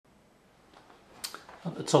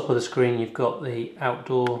At the top of the screen you've got the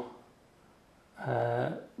outdoor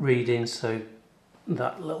reading, so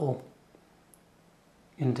that little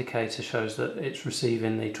indicator shows that it's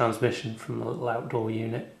receiving the transmission from the little outdoor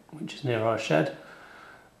unit which is near our shed.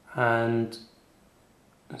 And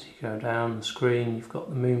as you go down the screen you've got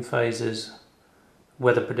the moon phases,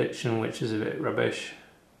 weather prediction which is a bit rubbish,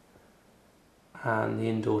 and the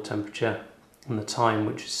indoor temperature and the time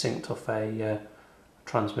which is synced off a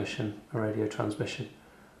transmission, a radio transmission.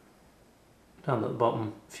 Down at the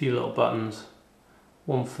bottom, a few little buttons,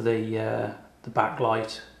 one for the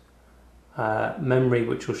backlight, memory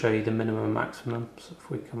which will show you the minimum and maximum. So if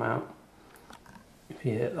we come out, if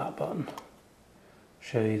you hit that button,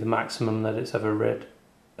 show you the maximum that it's ever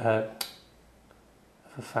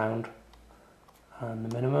found, and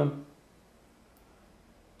the minimum.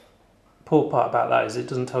 The poor part about that is it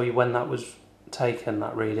doesn't tell you when that was taken,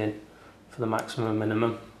 that reading for the maximum and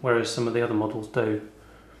minimum, whereas some of the other models do.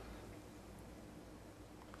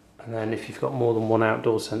 And then if you've got more than one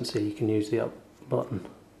outdoor sensor you can use the up button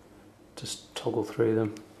to toggle through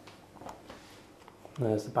them.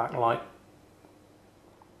 There's the backlight.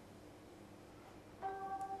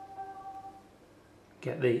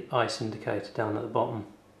 Get the ice indicator down at the bottom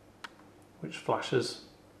which flashes.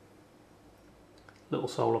 Little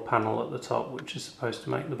solar panel at the top which is supposed to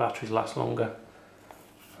make the batteries last longer,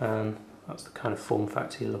 and that's the kind of form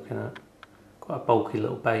factor you're looking at. Quite a bulky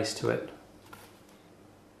little base to it.